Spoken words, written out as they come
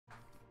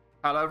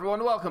Hello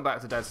everyone, welcome back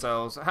to Dead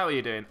Cells. How are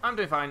you doing? I'm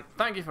doing fine,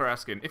 thank you for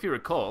asking. If you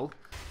recall,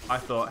 I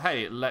thought,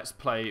 hey, let's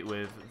play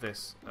with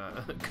this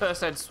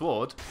cursed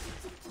sword.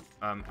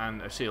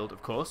 And a shield,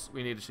 of course.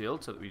 We need a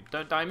shield so that we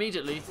don't die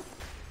immediately.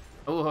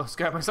 Oh, I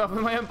scared myself with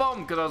my own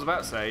bomb, because I was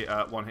about to say,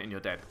 one hit and you're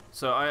dead.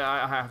 So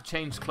I have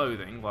changed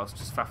clothing whilst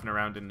just faffing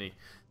around in the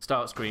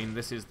start screen.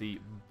 This is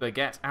the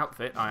baguette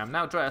outfit. I am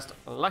now dressed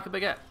like a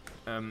baguette.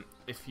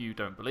 If you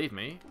don't believe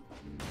me,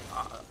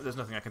 there's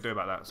nothing I can do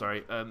about that,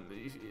 sorry.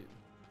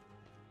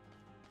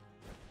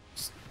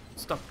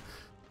 Stop.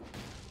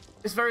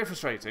 It's very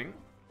frustrating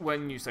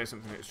when you say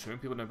something that's true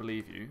and people don't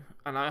believe you.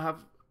 And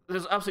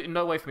there's absolutely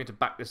no way for me to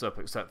back this up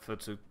except for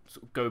to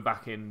sort of go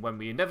back in when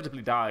we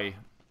inevitably die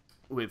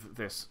with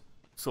this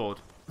sword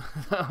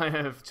that I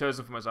have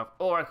chosen for myself.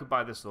 Or I could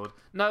buy this sword.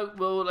 No,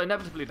 we'll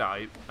inevitably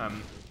die.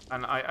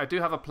 And I do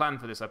have a plan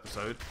for this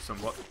episode,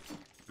 somewhat,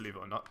 believe it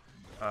or not,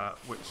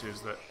 which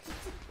is that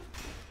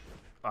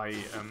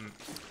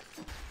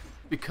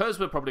because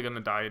we're probably going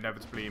to die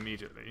inevitably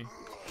immediately.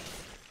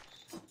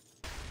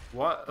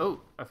 What?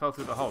 Oh, I fell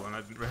through the hole and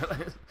I didn't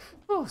realize.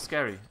 Oh,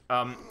 scary.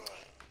 I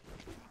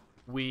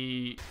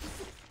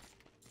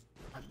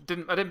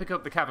didn't pick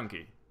up the cavern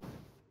key.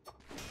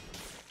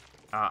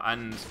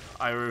 And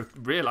I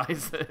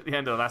realized at the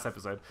end of the last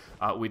episode,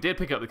 we did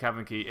pick up the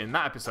cavern key in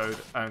that episode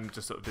and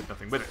just sort of did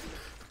nothing with it.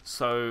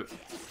 So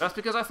that's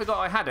because I forgot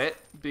I had it,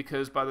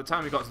 because by the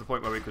time we got to the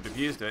point where we could have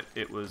used it,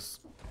 it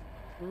was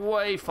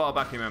way far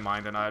back in my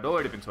mind and I had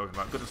already been talking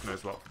about goodness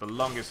knows what for the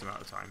longest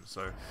amount of time.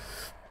 So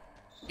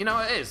you know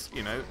it is,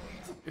 you know,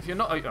 if you're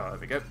not there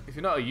we go. If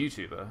you're not a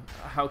YouTuber,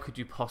 how could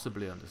you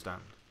possibly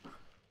understand? I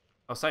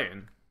was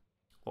saying,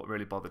 what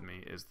really bothered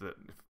me is that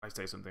if I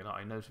say something that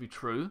I know to be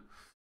true,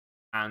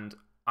 and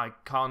I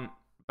can't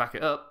back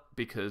it up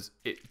because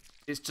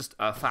it's just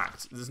a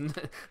fact. There's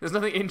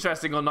nothing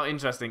interesting or not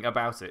interesting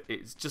about it.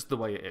 It's just the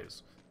way it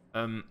is.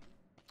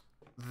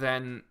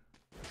 Then,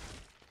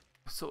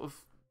 sort of,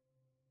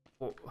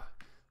 well,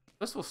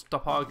 first of all,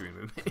 stop arguing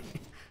with me,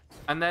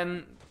 and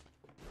then.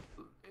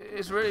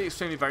 It's really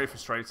extremely very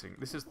frustrating.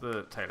 This is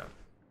the tailor.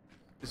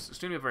 It's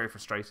extremely very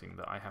frustrating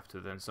that I have to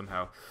then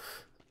somehow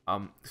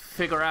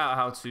figure out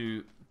how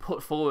to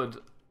put forward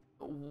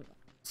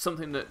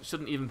something that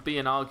shouldn't even be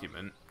an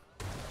argument.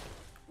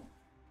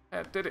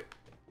 Yeah, did it.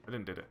 I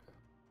didn't did it.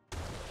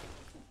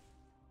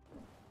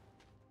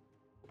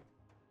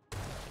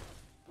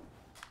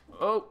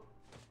 Oh!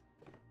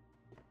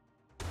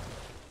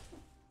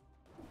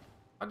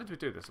 How did we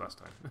do this last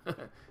time?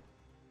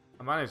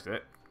 I managed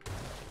it.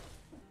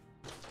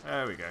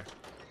 There we go.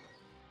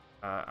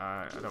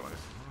 I don't want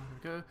this.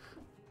 There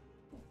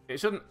we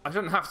go. I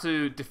shouldn't have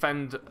to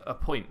defend a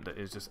point that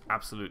is just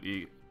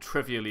absolutely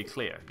trivially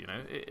clear. You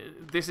know,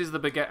 this is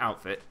the baguette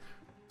outfit.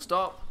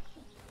 Stop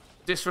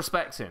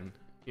disrespecting.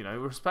 You know,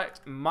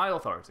 respect my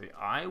authority.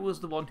 I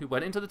was the one who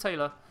went into the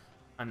tailor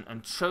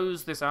and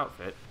chose this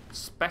outfit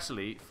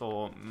especially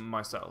for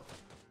myself.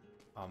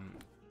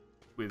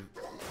 With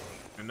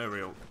no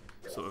real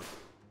sort of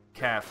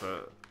care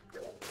for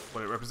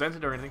what it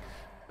represented or anything,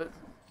 but.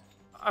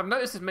 I've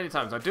noticed this many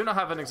times. I do not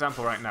have an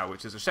example right now,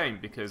 which is a shame,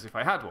 because if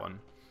I had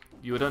one,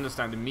 you would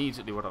understand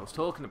immediately what I was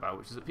talking about,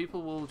 which is that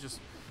people will just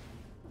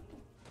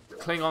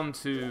cling on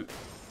to...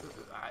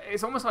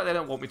 It's almost like they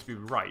don't want me to be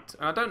right.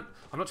 And I'm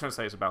not trying to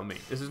say it's about me.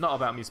 This is not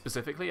about me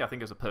specifically. I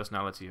think it's a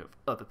personality of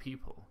other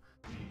people.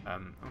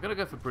 I'm going to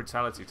go for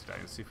brutality today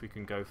and see if we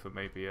can go for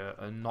maybe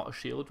a not a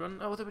shield run.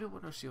 Oh, we don't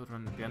want a shield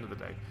run at the end of the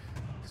day.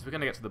 Because we're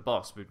going to get to the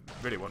boss. We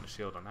really want a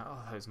shield on that. Oh,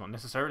 that is not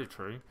necessarily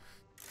true.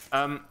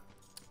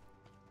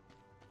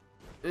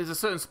 There's a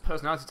certain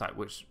personality type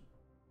which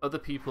other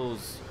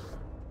people's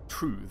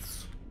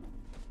truths,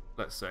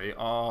 let's say,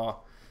 are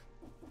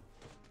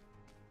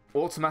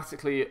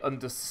automatically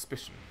under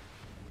suspicion.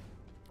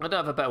 I don't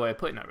have a better way of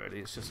putting that, really.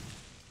 It's just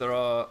there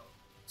are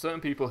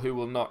certain people who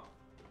will not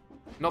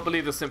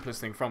believe the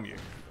simplest thing from you,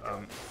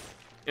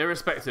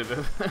 irrespective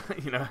of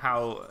you know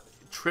how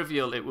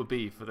trivial it would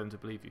be for them to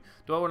believe you.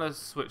 Do I want to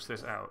switch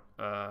this out?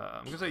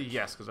 I'm gonna say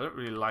yes because I don't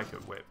really like a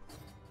whip,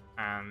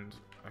 and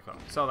I can't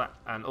sell that.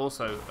 And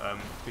also,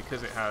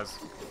 because it has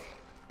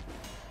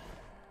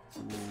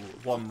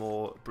one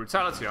more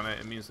brutality on it,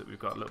 it means that we've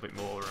got a little bit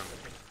more...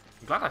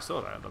 I'm glad I saw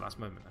that at the last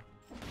moment.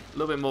 A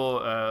little bit more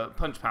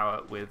punch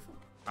power with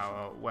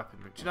our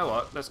weaponry. Do you know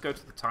what? Let's go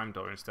to the time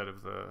door instead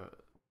of the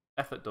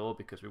effort door,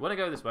 because we want to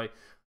go this way.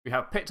 We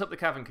have picked up the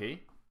cavern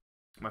key.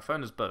 My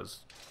phone has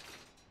buzzed.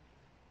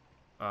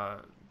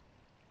 I'm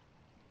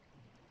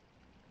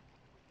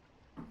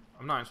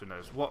not answering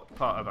those. What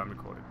part of I'm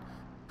recording?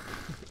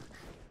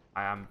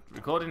 I am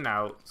recording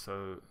now,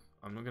 so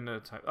I'm not going to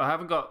type. I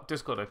haven't got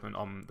Discord open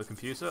on the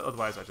computer,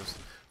 otherwise I just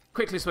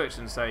quickly switch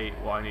and say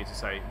what I need to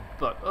say.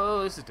 But,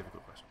 oh, this is a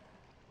difficult question.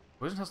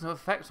 Poison has no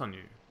effect on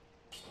you.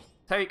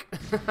 Take.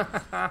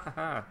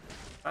 That's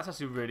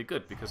actually really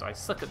good, because I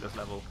suck at this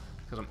level,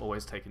 because I'm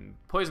always taking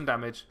poison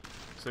damage.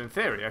 So in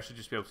theory, I should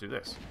just be able to do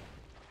this.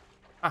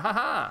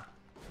 Ha!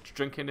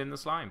 Drinking in the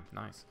slime.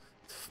 Nice.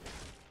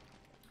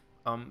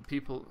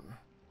 People.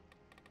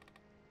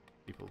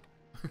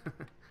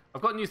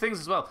 I've got new things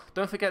as well.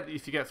 Don't forget that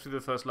if you get through the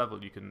first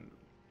level, you can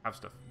have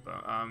stuff.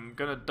 But I'm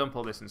going to dump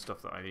all this in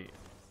stuff that I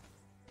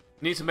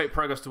need to make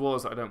progress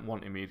towards that I don't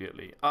want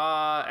immediately.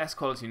 S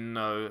quality,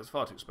 no. It's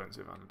far too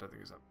expensive. I don't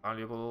think it's that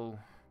valuable.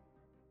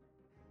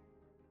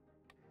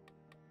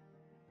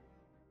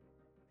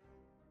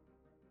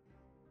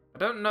 I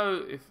don't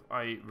know if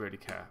I really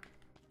care,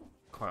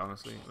 quite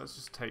honestly. Let's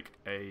just take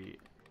a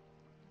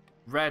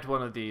red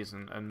one of these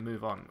and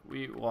move on.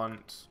 We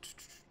want...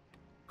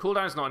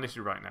 Cooldown's not an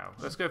issue right now.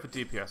 Let's go for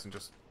DPS and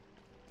just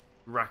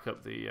rack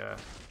up the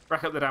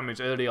damage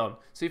early on.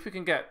 See if we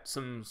can get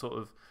some sort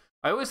of...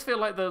 I always feel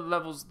like the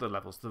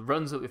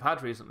runs that we've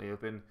had recently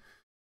have been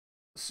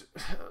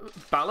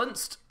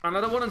balanced, and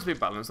I don't want them to be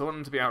balanced. I want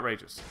them to be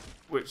outrageous,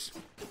 which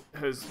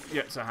has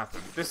yet to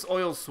happen. This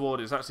oil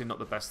sword is actually not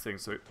the best thing,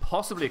 so it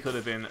possibly could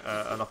have been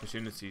an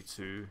opportunity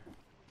to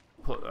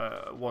put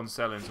one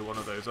cell into one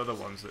of those other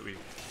ones that we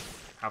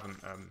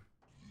haven't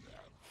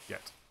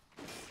yet.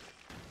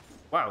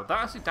 Wow, that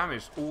actually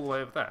damaged all the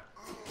way over there.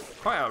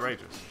 Quite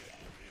outrageous.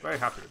 Very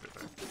happy with it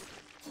though.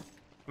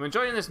 I'm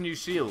enjoying this new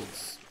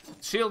shields.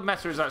 Shield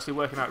meta is actually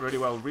working out really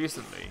well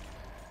recently.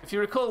 If you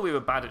recall, we were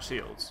bad at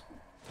shields.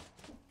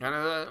 And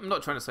I'm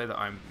not trying to say that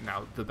I'm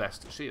now the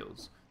best at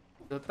shields.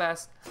 The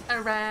best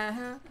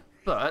around.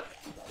 But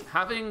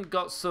having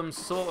got some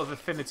sort of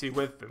affinity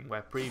with them,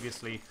 where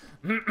previously...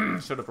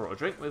 should have brought a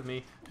drink with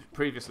me.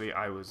 Previously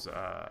I was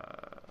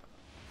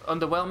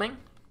underwhelming.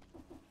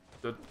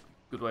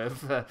 Good way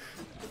of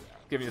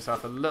giving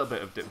yourself a little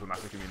bit of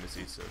diplomatic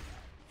immunity to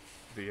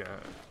the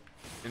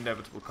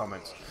inevitable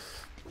comments.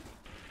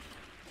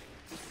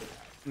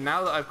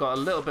 Now that I've got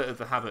a little bit of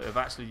the habit of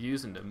actually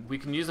using them, we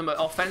can use them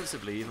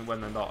offensively even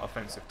when they're not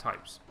offensive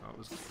types. That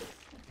was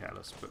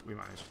careless, but we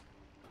managed.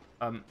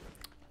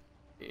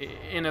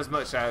 In as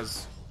much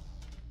as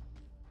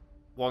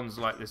ones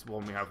like this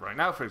one we have right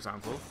now, for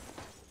example,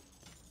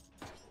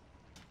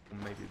 or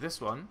maybe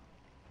this one,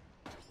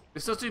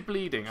 this does do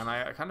bleeding, and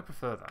I kind of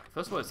prefer that.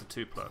 First of all, it's a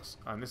 2+,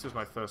 and this is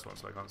my first one,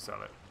 so I can't sell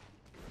it.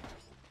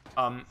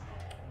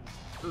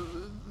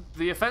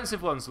 The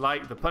offensive ones,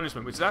 like the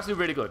punishment, which is actually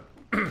really good.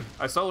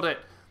 I sold it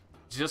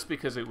just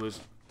because it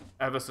was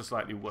ever so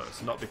slightly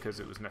worse, not because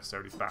it was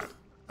necessarily bad.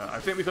 I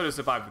think we could have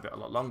survived with it a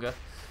lot longer,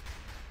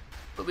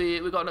 but we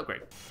got an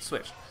upgrade.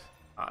 Switch.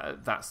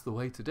 That's the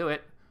way to do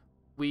it.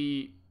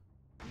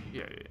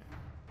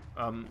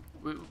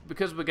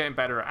 Because we're getting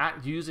better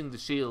at using the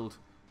shield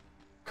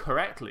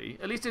correctly,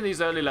 at least in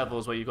these early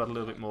levels where you've got a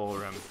little bit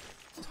more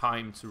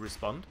time to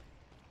respond.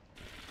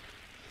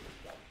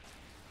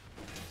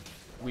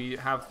 We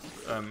have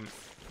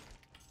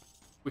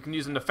we can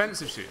use an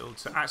offensive shield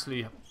to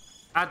actually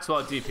add to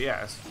our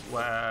DPS,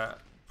 where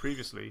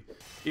previously,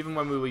 even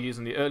when we were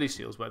using the early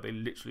shields where they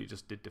literally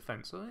just did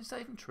defense. So is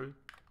that even true?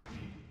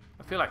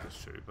 I feel like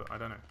it's true, but I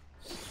don't know.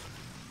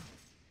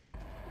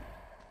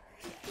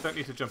 Don't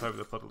need to jump over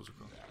the puddles, of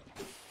course.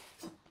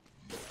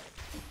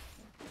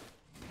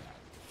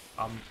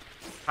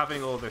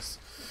 Having all this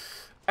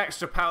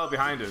extra power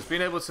behind us,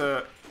 being able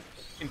to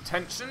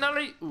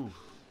intentionally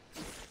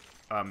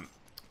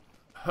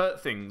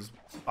hurt things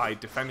by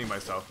defending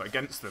myself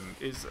against them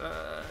is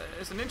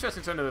it's an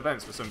interesting turn of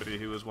events for somebody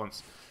who was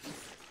once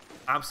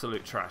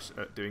absolute trash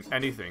at doing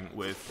anything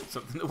with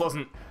something that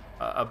wasn't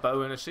a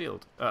bow and a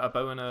shield, a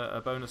bow and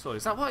a sword.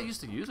 Is that what I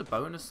used to use, a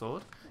bow and a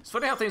sword? It's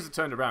funny how things have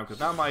turned around, because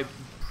now my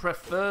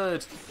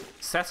preferred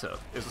setup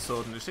is a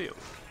sword and a shield,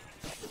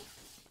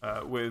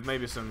 with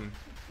maybe some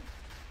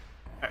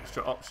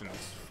extra options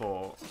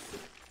for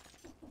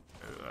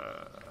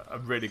a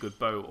really good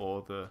bow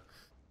or the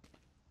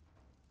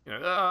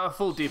a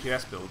full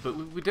DPS build. But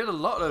we did a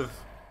lot of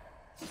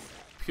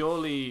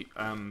purely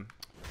what are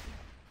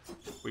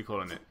we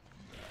calling it?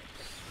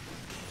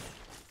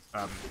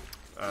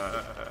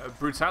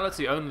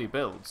 Brutality only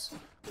builds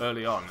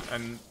early on,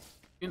 and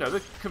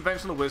the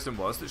conventional wisdom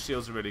was that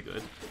shields are really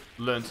good,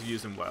 learn to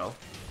use them well,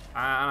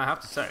 and I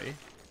have to say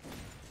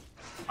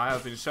I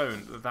have been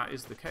shown that that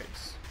is the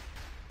case.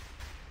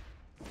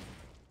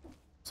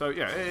 So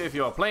yeah, if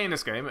you are playing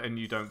this game and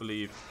you don't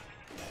believe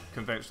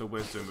conventional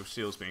wisdom of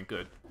shields being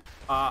good,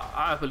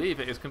 I believe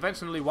it is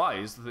conventionally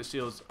wise that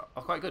shields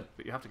are quite good,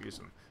 but you have to use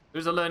them.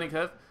 There's a learning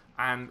curve,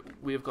 and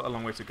we've got a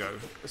long way to go,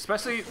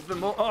 especially the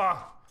more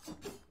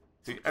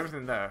see,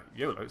 everything there.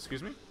 YOLO,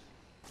 excuse me?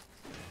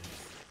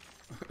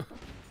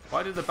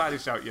 Why did the baddie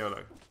shout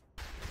YOLO?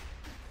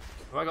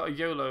 Have I got a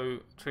YOLO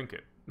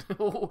trinket?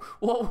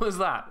 What was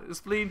that?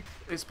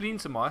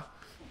 Explain-moi.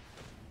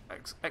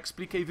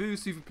 Expliquez-vous,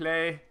 s'il vous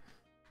plaît.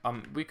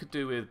 We could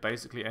do with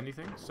basically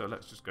anything, so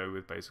let's just go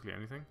with basically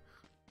anything.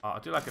 I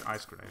do like an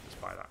ice grenade, let's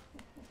buy that.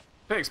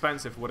 Bit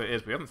expensive for what it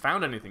is. We haven't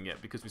found anything yet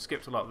because we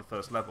skipped a lot of the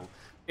first level.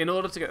 In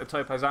order to get the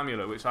Topaz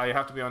Amulet, which I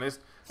have to be honest,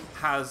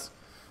 has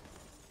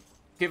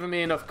given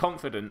me enough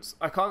confidence.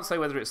 I can't say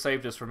whether it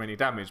saved us from any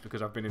damage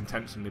because I've been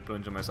intentionally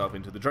plunging myself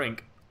into the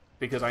drink,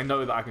 because I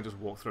know that I can just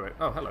walk through it.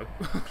 Oh, hello.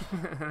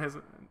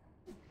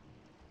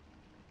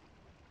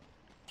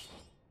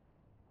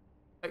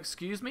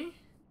 Excuse me?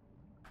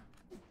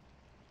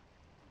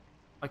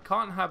 I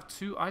can't have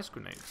 2 ice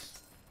grenades.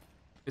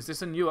 Is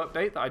this a new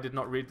update that I did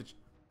not read the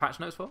patch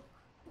notes for?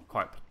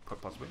 Quite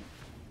possibly.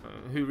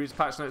 Who reads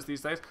patch notes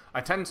these days?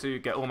 I tend to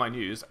get all my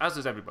news, as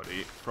does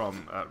everybody,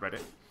 from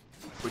Reddit.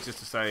 Which is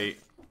to say,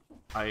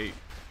 I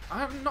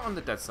am not on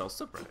the Dead Cells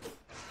subreddit.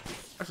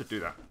 I should do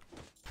that.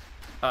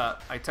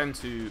 I tend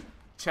to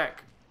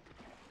check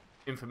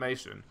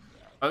information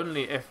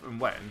only if and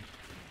when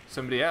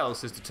somebody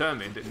else has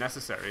determined it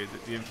necessary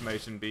that the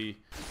information be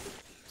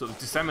sort of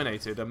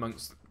disseminated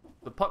amongst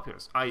the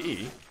populace.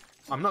 I.e.,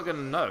 I'm not going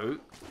to know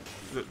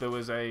that there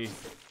was a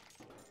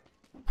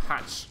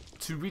patch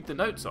to read the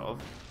notes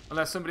of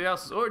unless somebody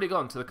else has already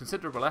gone to the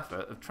considerable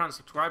effort of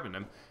transcribing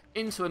them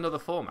into another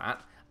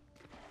format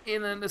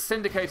in a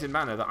syndicated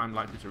manner that I'm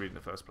likely to read in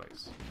the first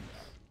place.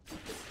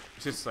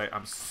 Which is to say,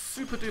 I'm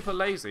super duper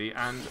lazy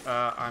and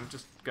I'm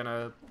just going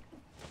to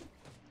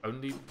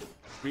only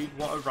read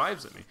what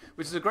arrives at me.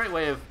 Which is a great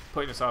way of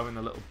putting yourself in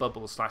a little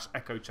bubble /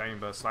 echo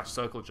chamber /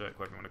 circle jerk,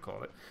 whatever you want to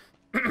call it.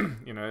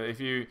 You know, if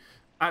you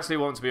actually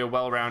want to be a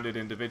well-rounded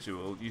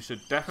individual, you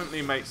should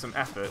definitely make some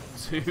effort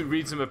to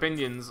read some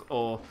opinions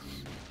or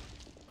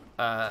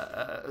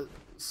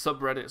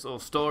subreddits or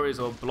stories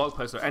or blog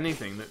posts or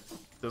anything that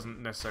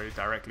doesn't necessarily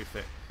directly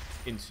fit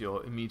into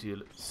your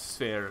immediate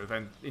sphere of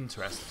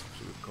interest,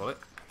 as you would call it.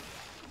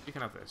 You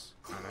can have this,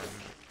 and then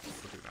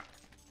we'll do that.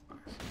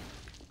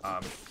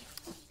 Nice.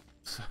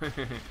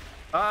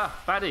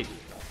 Baddie!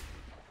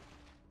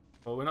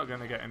 Well, we're not going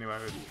to get anywhere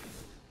with...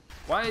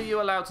 Why are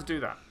you allowed to do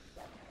that?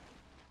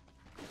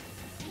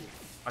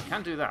 I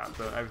can do that,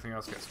 but everything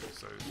else gets me,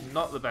 so it's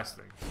not the best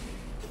thing.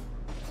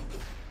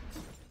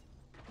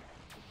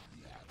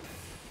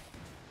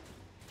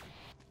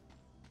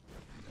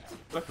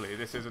 Luckily,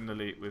 this is an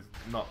elite with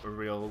not a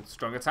real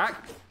strong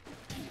attack.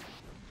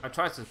 I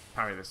tried to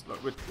parry this.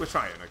 Look, we're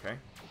trying, okay?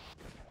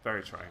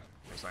 Very trying.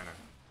 Yes, I know.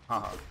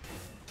 Haha.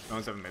 No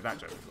one's ever made that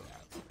joke before.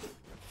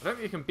 I don't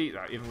think you can beat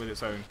that, even with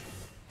its own...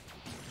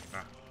 Nah.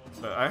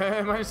 But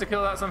I managed to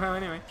kill that somehow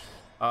anyway.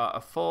 A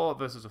 4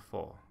 versus a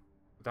 4.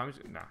 Damage?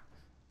 Nah.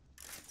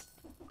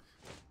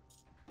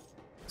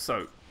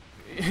 So,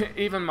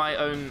 even my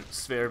own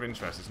sphere of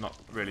interest is not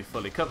really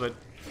fully covered,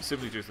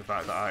 simply due to the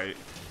fact that I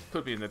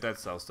could be in the Dead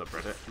Cells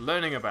subreddit,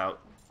 learning about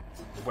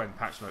when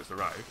patch notes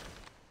arrive,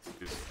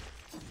 which is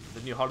the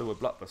new Hollywood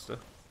blockbuster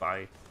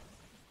by...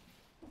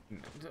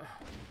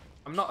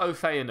 I'm not au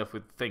fait enough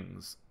with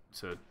things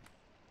to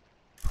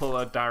pull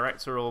a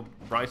director or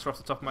writer off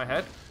the top of my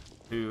head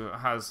who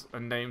has a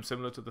name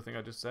similar to the thing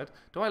I just said.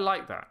 Do I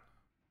like that?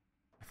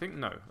 I think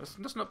no.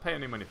 Let's not pay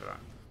any money for that.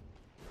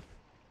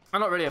 I'm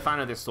not really a fan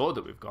of this sword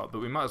that we've got, but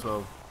we might as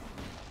well,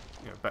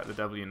 you know, bet the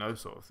devil you know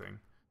sort of thing.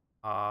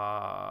 I'm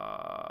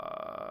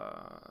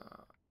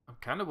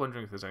kind of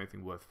wondering if there's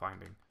anything worth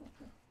finding.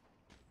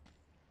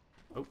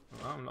 Oh,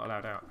 well, I'm not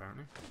allowed out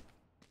apparently.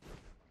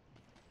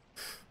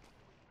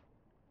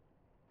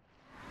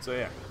 So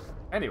yeah.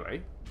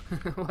 Anyway,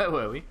 where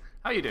were we?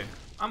 How you doing?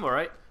 I'm all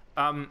right.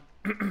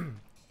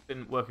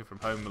 Been working from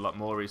home a lot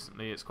more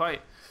recently. It's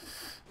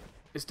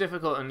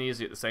difficult and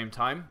easy at the same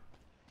time.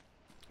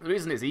 The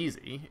reason it's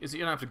easy is that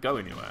you don't have to go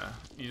anywhere.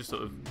 You just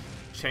sort of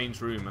change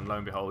room and lo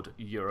and behold,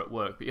 you're at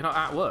work. But you're not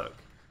at work.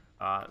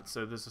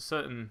 So there's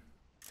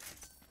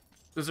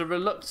a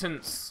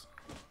reluctance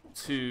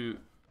to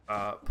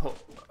put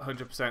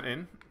 100%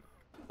 in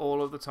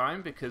all of the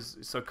time because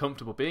it's so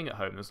comfortable being at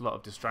home. There's a lot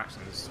of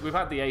distractions. We've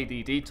had the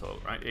ADD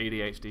talk, right?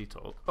 ADHD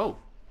talk. Oh,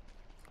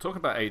 talking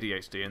about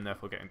ADHD and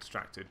therefore getting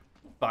distracted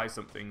by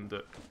something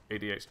that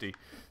ADHD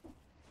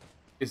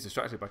is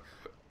distracted by.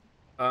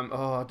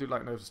 Oh, I do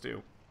like Nova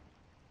Steel.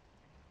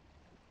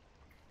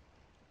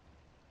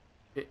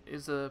 It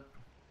is a...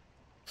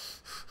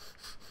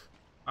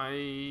 I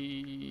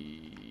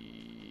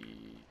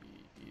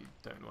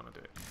don't want to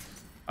do it.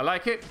 I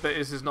like it, but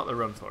this is not the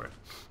run for it.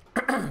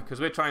 Because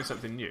we're trying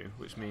something new,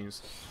 which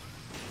means...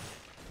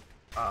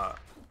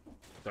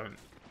 don't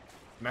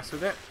mess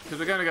with it. Because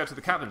we're going to go to the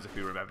caverns, if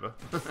you remember.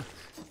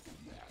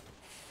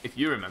 If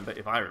you remember,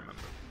 if I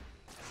remember.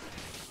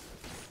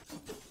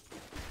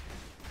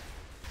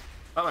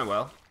 That went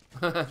well.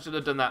 Should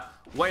have done that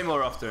way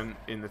more often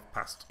in the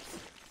past.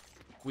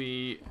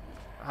 We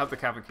have the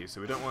cavern key, so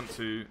we don't want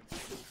to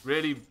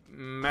really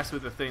mess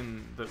with the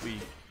thing that we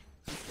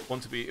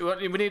want to be.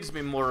 We need it to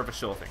be more of a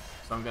sure thing.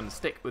 So I'm going to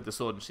stick with the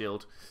sword and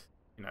shield,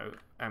 you know,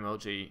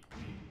 MLG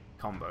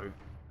combo,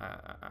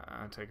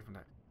 and take it from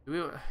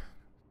there.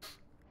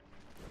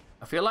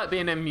 I feel like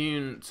being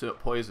immune to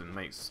poison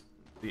makes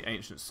the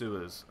ancient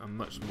sewers a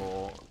much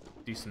more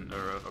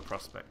decenter of a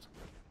prospect.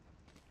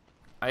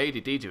 I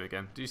ADD'd you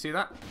again. Do you see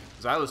that?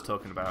 Because I was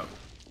talking about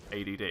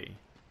ADD.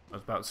 I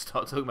was about to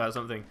start talking about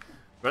something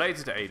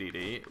related to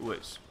ADD,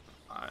 which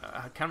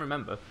I can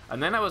remember.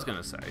 And then I was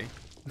going to say,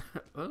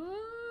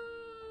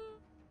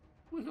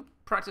 we could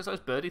practice those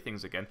birdie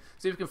things again.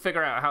 See if we can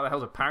figure out how the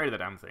hell to parry the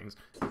damn things.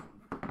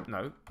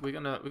 No, we're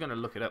gonna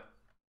look it up.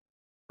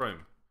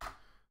 Chrome.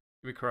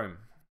 Give me Chrome.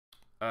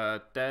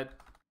 Dead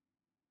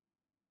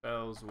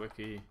Cells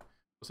Wiki.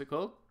 What's it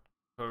called?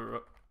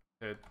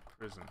 Corrupted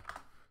Prison.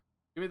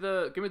 Give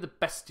me the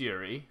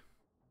bestiary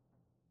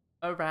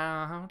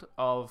around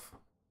of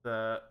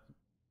the.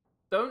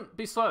 Don't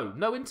be slow.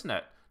 No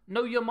internet.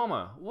 No, your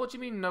mama. What do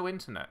you mean no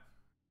internet?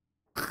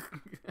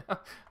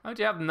 How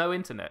do you have no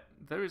internet?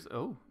 There is.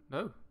 Oh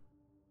no.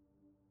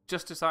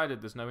 Just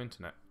decided there's no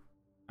internet.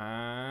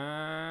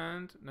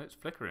 And no, it's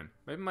flickering.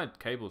 Maybe my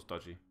cable's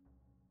dodgy.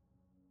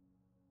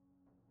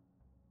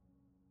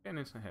 Get an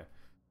internet here.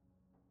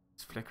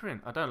 It's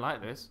flickering. I don't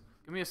like this.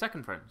 Give me a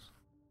second, friends.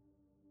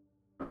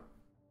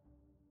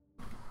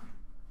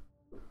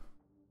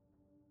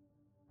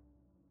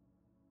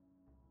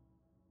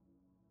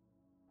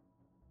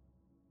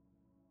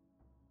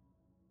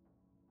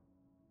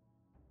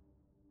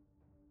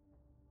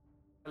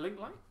 A link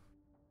light?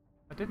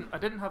 I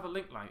didn't have a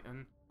link light,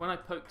 and when I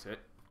poked it,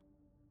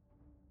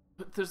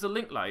 there's a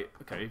link light.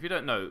 Okay, if you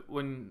don't know,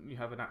 when you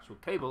have an actual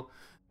cable,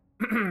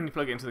 you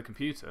plug it into the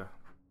computer,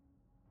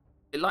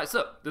 it lights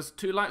up. There's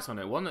two lights on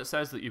it. One that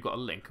says that you've got a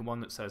link, and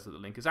one that says that the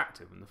link is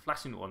active. And the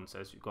flashing one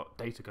says you've got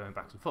data going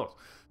back and forth.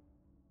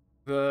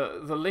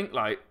 The link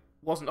light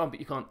wasn't on, but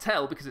you can't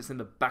tell because it's in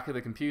the back of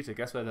the computer.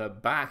 Guess where the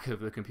back of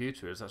the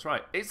computer is? That's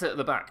right. It's at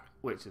the back,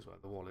 which is where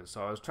the wall is.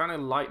 So I was trying to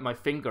light my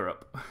finger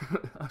up.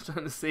 I was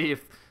trying to see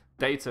if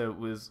data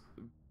was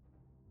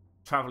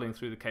traveling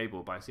through the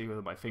cable by seeing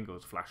whether my finger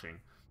was flashing.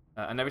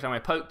 And every time I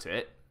poked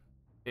it,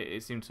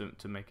 it seemed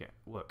to make it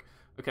work.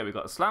 Okay, we've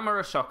got a slammer,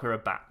 a shocker, a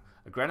bat,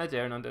 a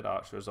grenadier, an undead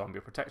archer, a zombie,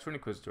 a protector, an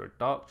inquisitor, a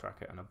dark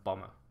tracker, and a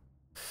bomber.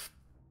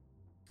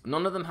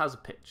 None of them has a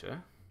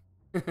picture.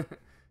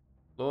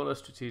 Lawless,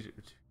 strategic,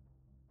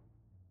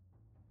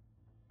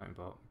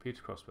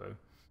 Peter crossbow.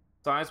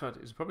 Seismic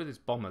is probably this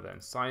bomber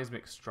then.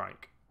 Seismic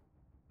strike.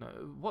 No,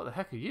 what the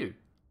heck are you?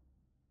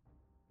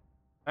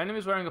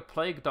 Enemies wearing a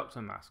plague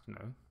doctor mask. No,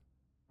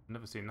 I've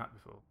never seen that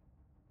before.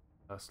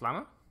 A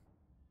slammer.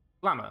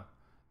 Slammer.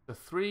 The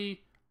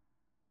 3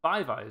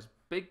 5 eyes,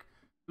 big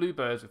blue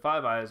birds with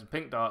 5 eyes and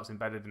pink darts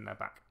embedded in their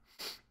back.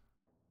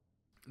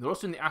 They're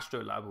also in the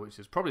Astro Lab, which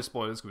is probably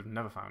spoilers because we've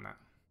never found that.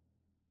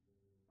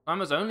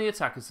 Slammer's only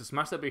attack is to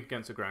smash their beak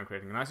against the ground,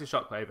 creating an icy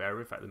shockwave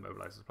area effect that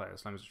mobilizes the player.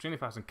 Slammer's extremely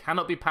fast and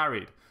cannot be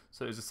parried,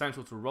 so it is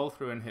essential to roll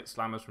through and hit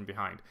Slammers from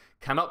behind.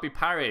 Cannot be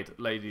parried,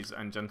 ladies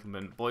and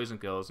gentlemen, boys and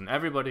girls, and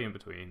everybody in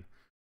between.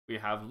 We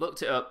have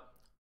looked it up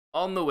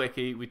on the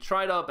wiki. We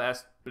tried our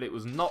best, but it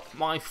was not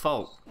my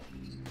fault.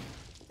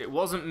 It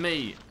wasn't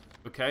me,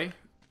 okay?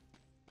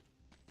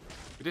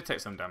 We did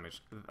take some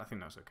damage. I think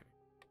that's okay.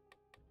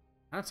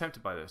 I'm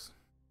tempted by this.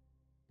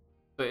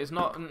 But it's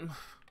not...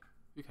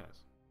 Who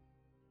cares?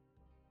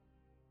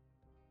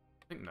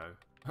 I think no.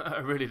 I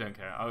really don't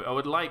care. I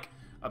would like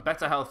a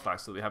better health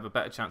flash so that we have a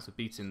better chance of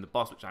beating the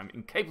boss, which I'm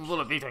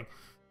incapable of beating.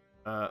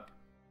 That's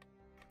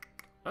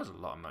a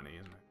lot of money,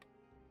 isn't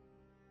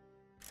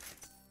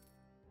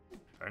it?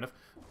 Fair enough.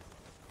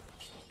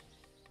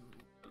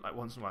 Like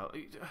once in a while.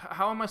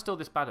 How am I still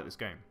this bad at this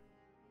game?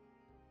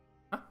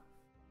 Huh?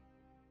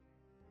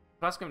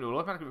 Class game will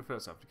automatically refer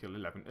itself to kill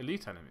 11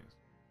 elite enemies.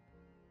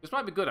 This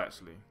might be good,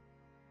 actually.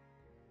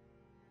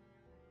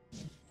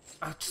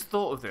 I just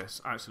thought of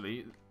this,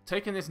 actually.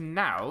 Taking this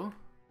now,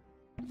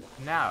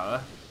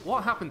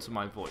 what happened to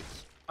my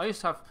voice? I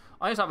used to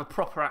have a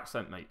proper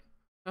accent, mate.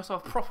 I used to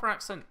have a proper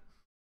accent.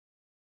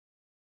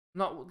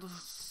 Not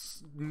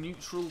this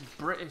neutral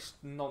British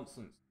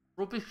nonsense.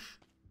 Rubbish.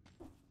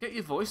 Get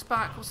your voice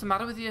back. What's the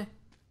matter with you?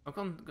 I've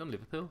gone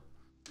Liverpool.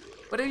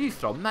 Where are you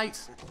from, mate?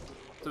 So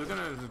we're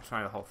going to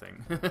try the whole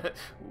thing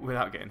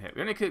without getting hit.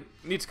 We only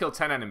need to kill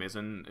 10 enemies,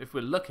 and if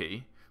we're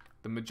lucky,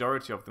 the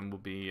majority of them will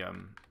be...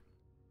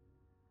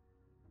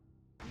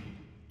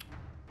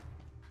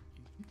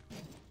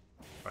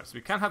 Right, so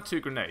we can have 2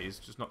 grenades,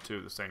 just not 2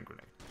 of the same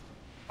grenade.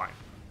 Fine.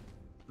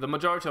 The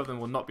majority of them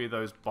will not be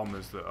those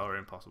bombers that are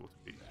impossible to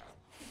beat.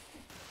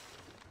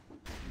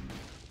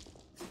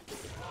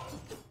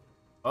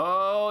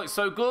 Oh, it's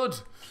so good!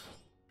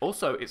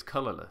 Also, it's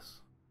colourless.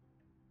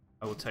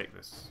 I will take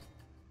this.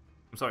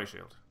 I'm sorry,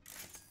 shield.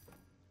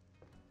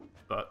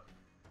 But...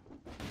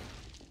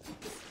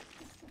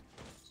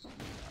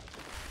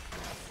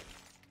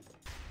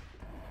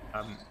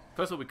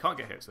 first of all, we can't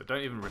get hit, so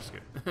don't even risk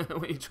it.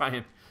 What are you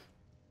trying?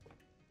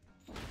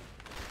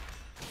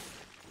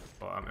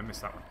 Oh, I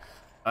missed that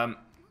one.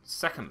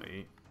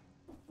 Secondly,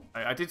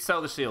 I did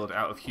sell the shield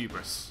out of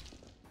hubris.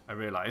 I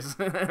realise.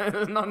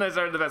 It's not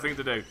necessarily the best thing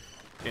to do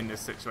in this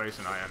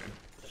situation I am in.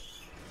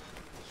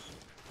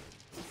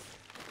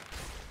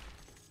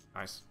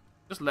 Nice.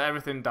 Just let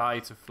everything die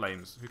to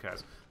flames. Who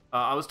cares?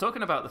 I was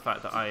talking about the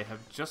fact that I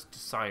have just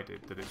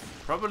decided that it's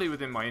probably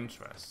within my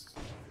interests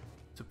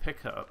to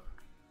pick up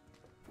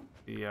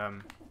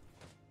the...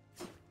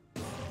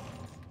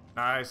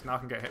 Nice, now I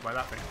can get hit by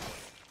that thing.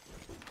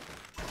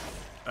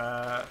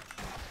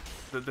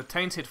 The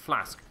tainted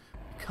flask,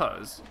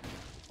 because...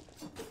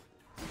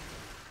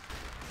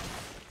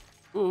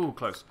 Ooh,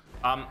 close.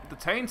 The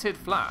tainted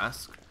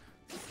flask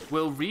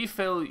will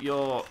refill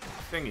your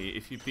thingy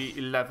if you beat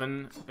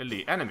 11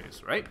 elite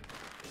enemies, right?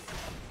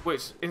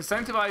 Which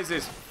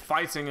incentivizes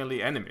fighting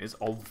elite enemies,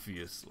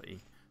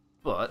 obviously.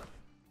 But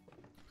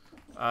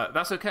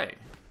that's okay.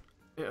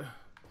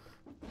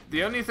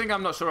 The only thing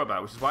I'm not sure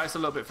about, which is why it's a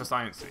little bit for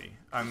sciencey,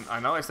 and I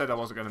know I said I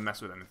wasn't going to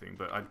mess with anything,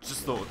 but I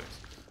just thought of this.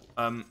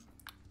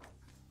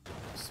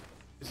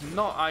 It's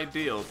not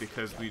ideal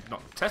because we've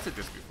not tested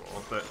this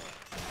before, but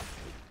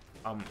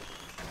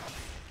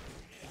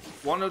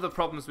one of the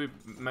problems we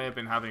may have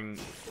been having.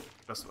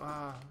 Just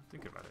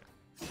think about it.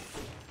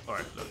 All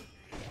right, look.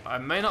 I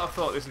may not have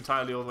thought this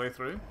entirely all the way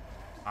through.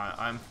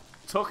 I'm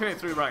talking it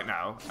through right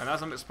now, and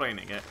as I'm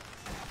explaining it,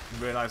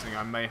 I'm realizing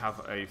I may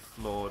have a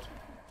flawed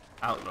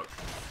outlook,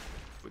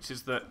 which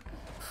is that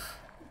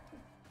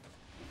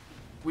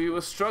we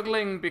were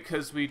struggling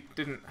because we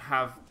didn't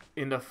have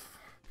enough.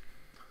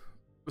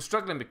 We're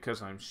struggling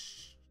because I'm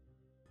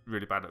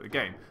really bad at the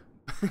game.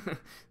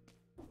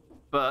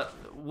 But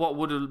what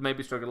would have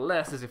maybe struggled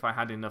less is if I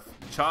had enough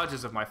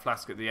charges of my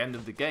flask at the end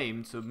of the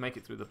game to make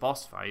it through the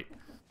boss fight.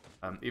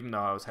 Even though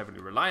I was heavily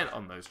reliant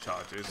on those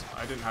charges,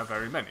 I didn't have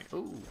very many.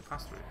 Ooh,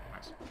 pass through.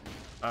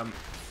 Nice.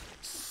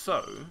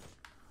 So,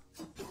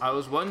 I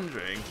was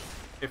wondering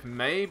if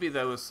maybe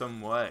there was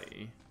some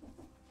way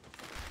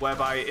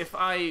whereby if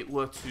I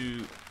were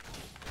to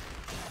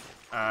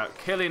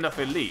kill enough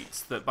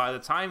elites that by the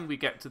time we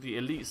get to the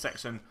elite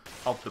section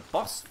of the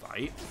boss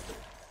fight,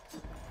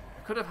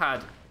 I could have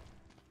had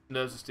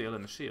nerves of steel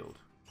and a shield.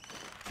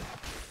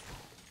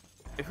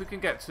 If we can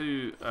get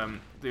to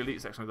the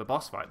elite section of the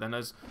boss fight, then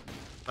there's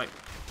like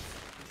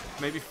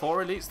maybe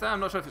 4 elites there. I'm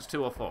not sure if it's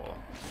 2 or 4.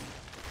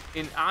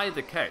 In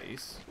either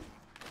case,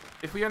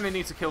 if we only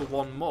need to kill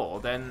 1 more,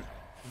 then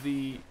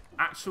the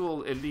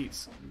actual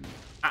elites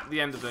at the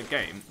end of the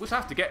game, which I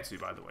have to get to,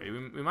 by the way,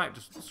 we might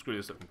just screw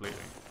this up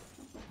completely.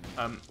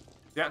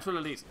 The actual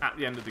elites at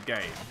the end of the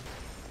game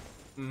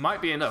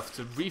might be enough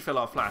to refill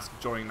our flask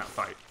during that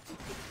fight,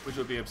 which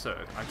would be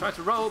absurd. I tried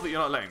to roll, but you're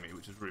not letting me,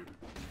 which is rude.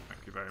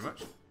 Thank you very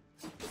much.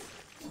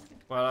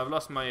 Well, I've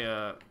lost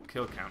my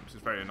kill count, which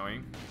is very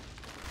annoying.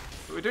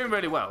 But we're doing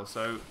really well,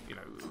 so, you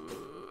know,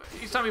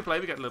 each time we play,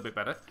 we get a little bit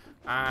better.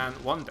 And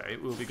one day,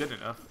 we'll be good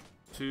enough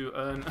to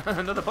earn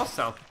another boss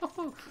cell.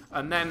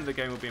 And then the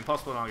game will be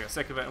impossible, and I'll get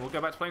sick of it, and we'll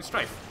go back to playing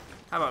Strafe.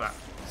 How about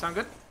that? Sound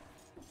good?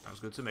 Sounds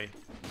good to me.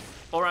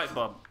 Alright,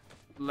 Bob.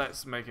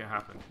 Let's make it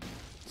happen.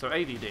 So,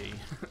 ADD.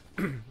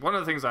 One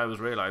of the things I was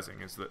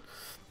realizing is that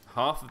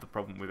half of the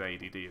problem with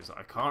ADD is that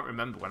I can't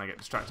remember when I get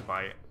distracted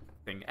by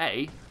thing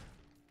A,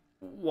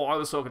 what I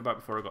was talking about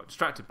before I got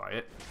distracted by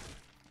it.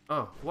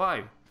 Oh,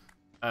 why?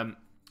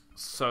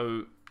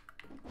 So,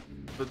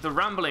 the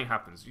rambling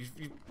happens.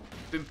 You've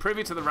been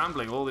privy to the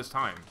rambling all this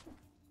time.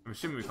 I'm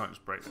assuming we can't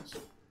just break this.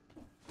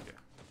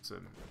 Yeah,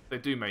 they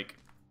do make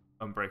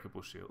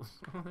unbreakable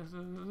shields.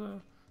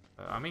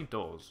 I mean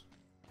doors.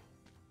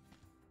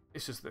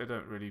 It's just they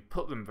don't really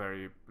put them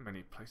very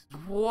many places.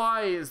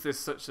 Why is this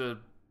such a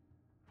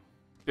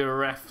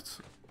bereft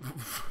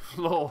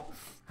floor?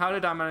 How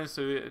did I manage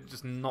to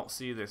just not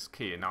see this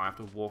key and now I have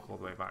to walk all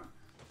the way back?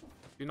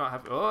 Do you not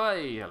have... Oh,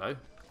 hey, hello.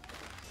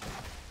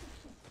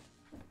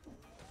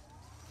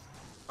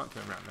 Can't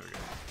turn around, there we go.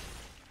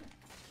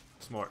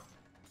 Smart.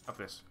 Have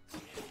this.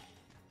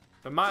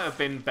 There might have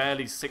been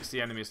barely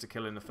 60 enemies to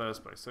kill in the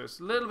first place, so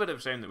it's a little bit of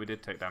a shame that we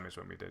did take damage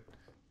when we did.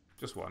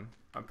 Just 1.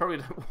 I probably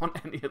don't want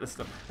any of the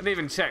stuff. I didn't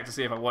even check to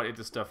see if I wanted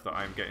the stuff that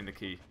I'm getting the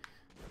key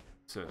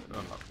to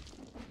unlock.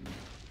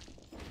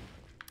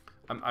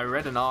 I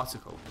read an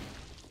article.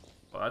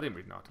 Well, I didn't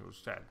read an article.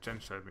 Jen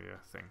showed me a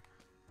thing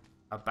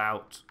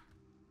about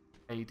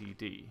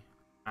ADD,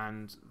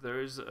 and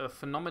there is a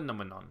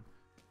phenomenon.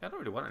 I don't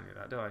really want any of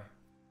that, do I?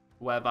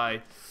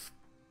 Whereby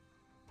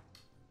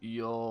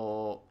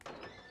your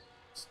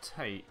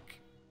take.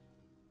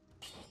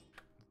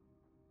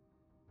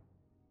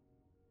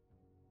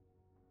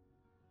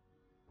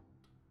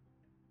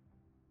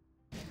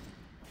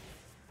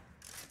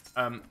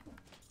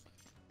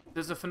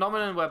 There's a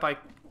phenomenon whereby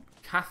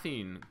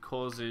caffeine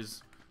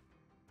causes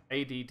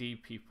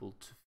ADD people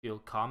to feel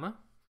calmer.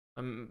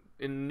 In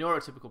a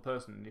neurotypical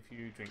person, if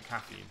you drink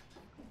caffeine,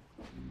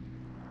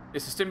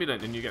 it's a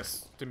stimulant and you get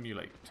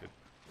stimulated.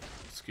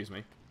 Excuse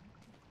me.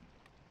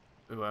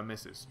 Ooh, I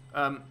misses.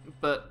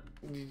 But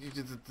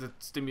the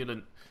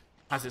stimulant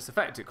has its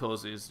effect. It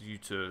causes you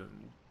to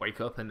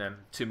wake up, and then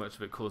too much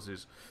of it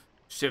causes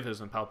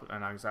shivers and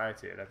and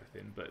anxiety and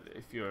everything. But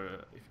if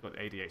you've got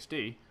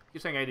ADHD, you're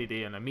saying ADD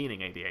and I'm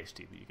meaning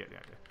ADHD, but you get the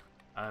idea.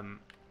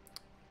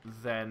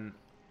 Then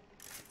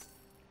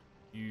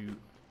you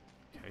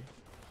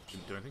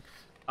didn't do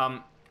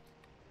anything.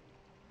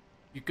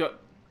 You got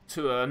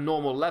to a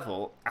normal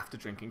level after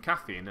drinking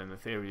caffeine, and the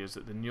theory is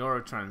that the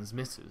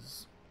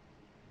neurotransmitters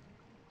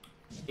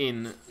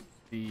in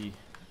the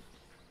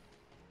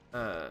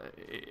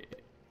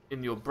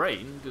in your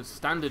brain, the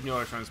standard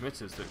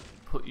neurotransmitters that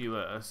put you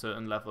at a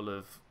certain level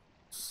of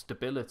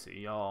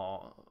stability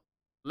are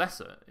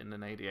lesser in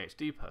an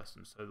ADHD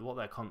person. So what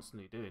they're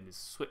constantly doing is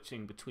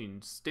switching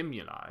between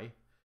stimuli,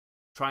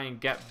 try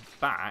and get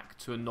back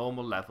to a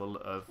normal level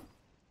of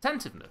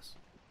attentiveness.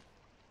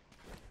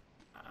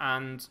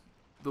 And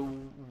the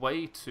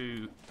way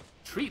to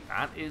treat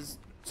that is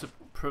to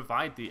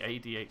provide the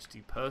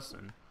ADHD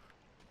person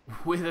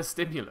with a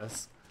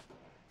stimulus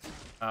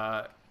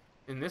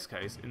in this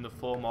case, in the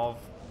form of...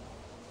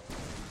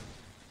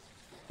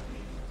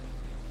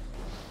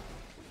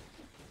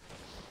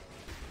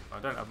 I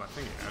don't have my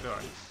finger now, do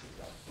I?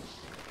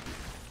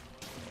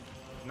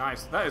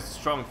 Nice. That is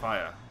strong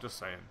fire, just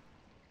saying.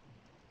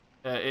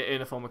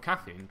 In a form of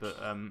caffeine, but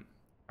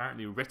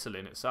apparently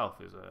Ritalin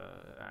itself is an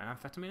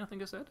amphetamine, I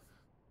think I said.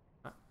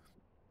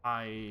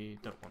 I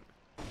don't want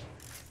it.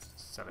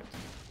 Sell it.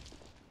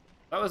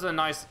 That was a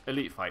nice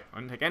elite fight. I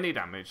didn't take any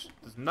damage.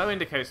 There's no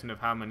indication of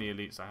how many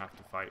elites I have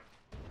to fight.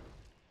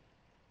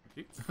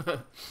 Thank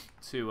you.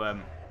 To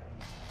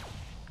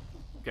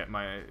get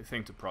my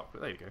thing to proc,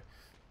 but there you go.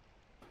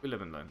 We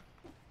live and learn.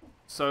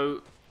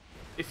 So,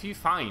 if you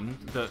find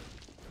that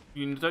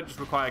you don't just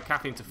require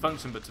caffeine to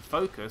function, but to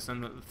focus,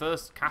 and that the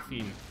first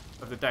caffeine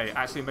of the day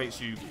actually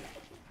makes you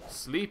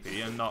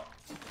sleepy and not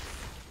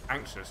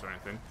anxious or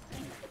anything.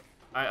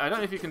 I don't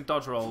know if you can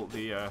dodge roll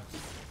the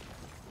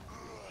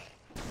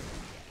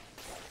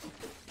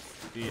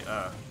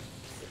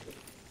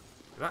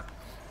that.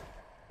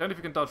 I don't know if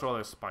you can dodge roll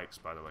those spikes,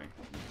 by the way.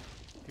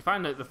 If you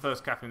find that the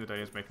first caffeine of the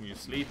day is making you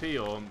sleepy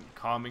or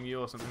calming you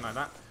or something like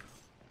that,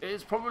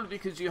 it's probably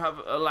because you have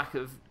a lack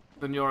of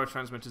the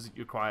neurotransmitters that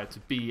you require to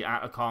be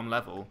at a calm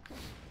level,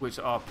 which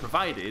are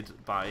provided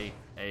by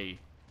a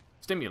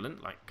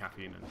stimulant like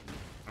caffeine and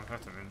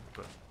amphetamine.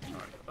 But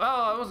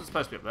oh, I wasn't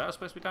supposed to be up there. I was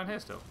supposed to be down here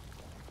still.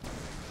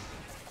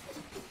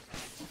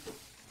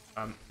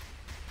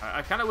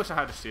 I kind of wish I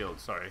had a shield.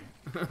 Sorry,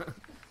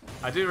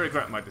 I do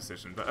regret my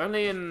decision, but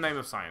only in the name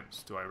of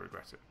science do I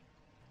regret it.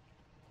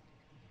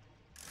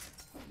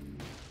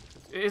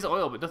 It is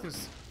oil, but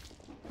nothing's.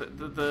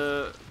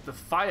 The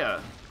fire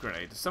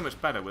grenade is so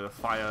much better with a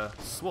fire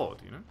sword,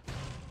 you know?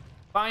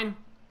 Fine.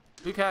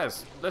 Who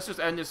cares? Let's just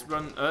end this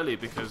run early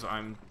because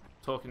I'm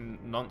talking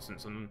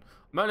nonsense and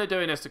I'm only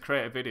doing this to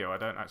create a video. I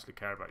don't actually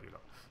care about you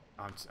lot.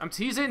 I'm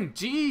teasing.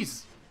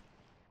 Jeez.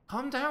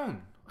 Calm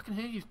down. I can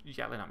hear you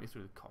yelling at me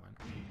through the comment.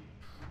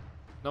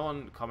 No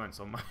one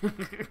comments on my...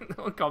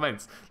 no one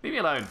comments. Leave me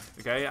alone,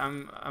 okay?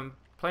 I'm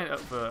playing it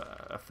up for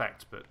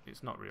effect, but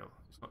it's not real.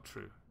 It's not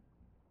true.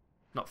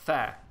 Not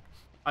fair.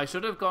 I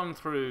should have gone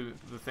through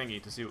the thingy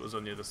to see what was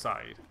on the other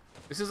side.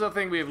 This is a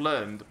thing we have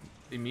learned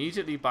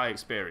immediately by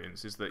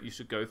experience, is that you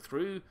should go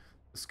through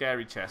the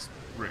scary chest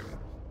room.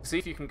 See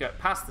if you can get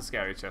past the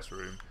scary chest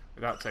room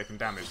without taking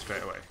damage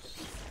straight away.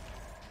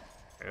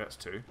 Okay, that's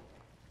 2.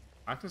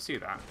 I can see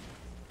that.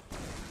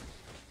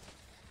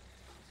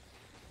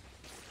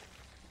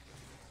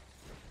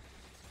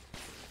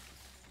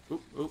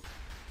 Oop, oop.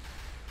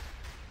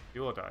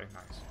 You all die,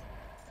 nice.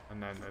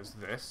 And then there's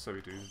this, so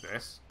we do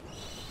this.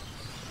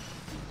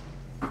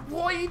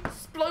 What are you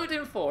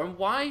exploding for? And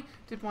why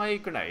did my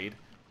grenade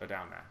go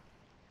down there?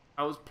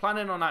 I was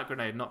planning on that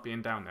grenade not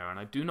being down there, and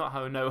I do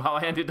not know how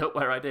I ended up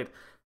where I did.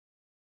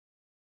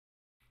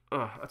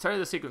 Ugh, I'll tell you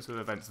the sequence of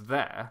events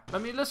there.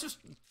 Let's just,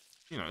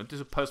 you know, do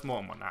a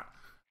post-mortem on that.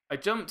 I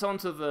jumped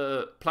onto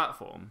the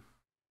platform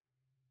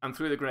and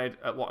threw the grenade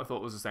at what I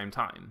thought was the same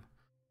time.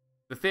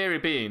 The theory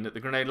being that the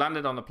grenade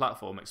landed on the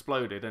platform,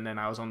 exploded, and then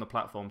I was on the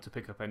platform to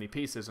pick up any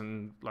pieces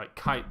and, like,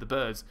 kite the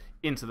birds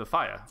into the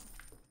fire.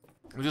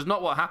 Which is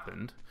not what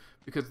happened,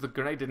 because the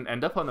grenade didn't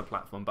end up on the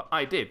platform, but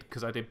I did,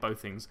 because I did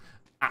both things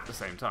at the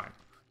same time.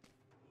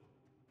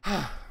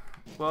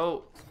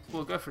 Well,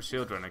 we'll go for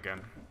shield run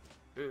again.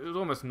 It was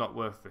almost not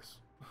worth this.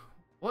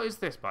 What is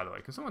this, by the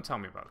way? Can someone tell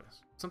me about this?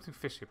 Something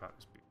fishy about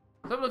this.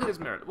 Let's have a look at this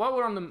mirror. While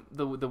we're on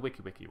the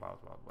wiki Wild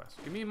Wild West,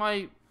 give me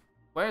my...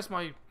 Where's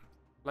my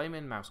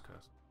flaming mouse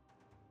cursor?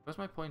 Where's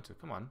my pointer?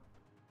 Come on.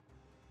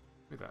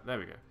 Look at that. There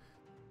we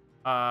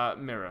go.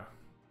 Mirror.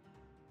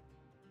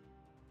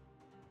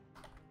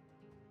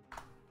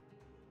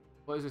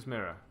 What is this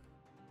mirror?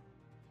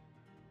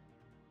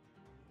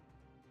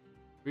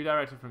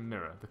 Redirected from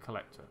mirror, the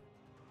collector.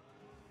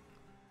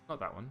 Not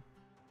that one.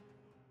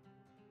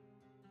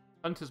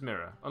 Hunter's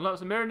mirror.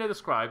 Unlocks a mirror near the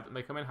scribe that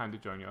may come in handy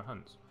during your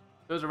hunts.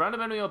 There's a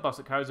random enemy or boss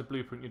that carries a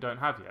blueprint you don't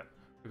have yet,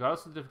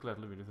 regardless of the difficulty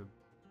level of the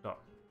dot.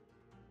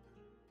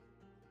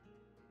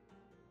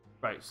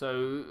 Right,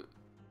 so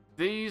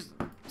these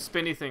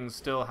spinny things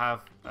still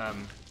have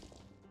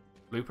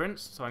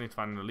blueprints, so I need to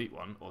find an elite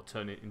one, or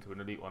turn it into an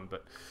elite one,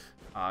 but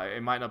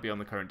it might not be on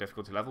the current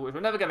difficulty level, which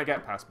we're never going to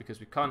get past because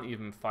we can't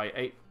even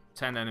fight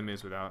 8-10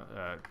 enemies without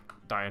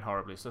dying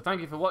horribly. So thank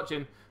you for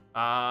watching.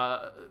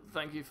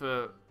 Thank you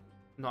for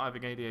not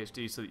having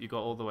ADHD so that you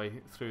got all the way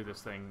through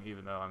this thing,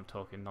 even though I'm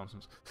talking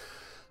nonsense.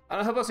 And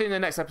I hope I'll see you in the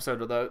next episode,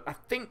 although I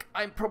think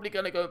I'm probably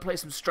going to go and play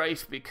some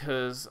Strafe,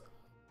 because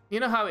you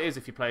know how it is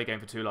if you play a game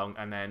for too long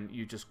and then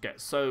you just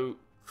get so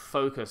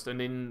focused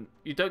and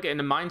you don't get in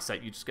the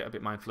mindset, you just get a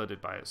bit mind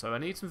flooded by it. So I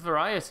need some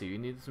variety. You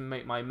need to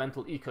make my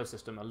mental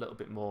ecosystem a little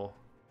bit more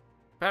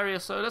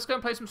various. So let's go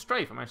and play some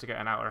Strafe. I managed to get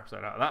an hour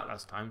episode out of that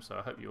last time, so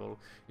I hope you all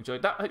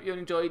enjoyed that. I hope you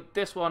enjoyed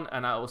this one,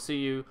 and I will see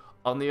you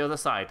on the other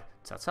side.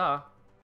 Ta-ta.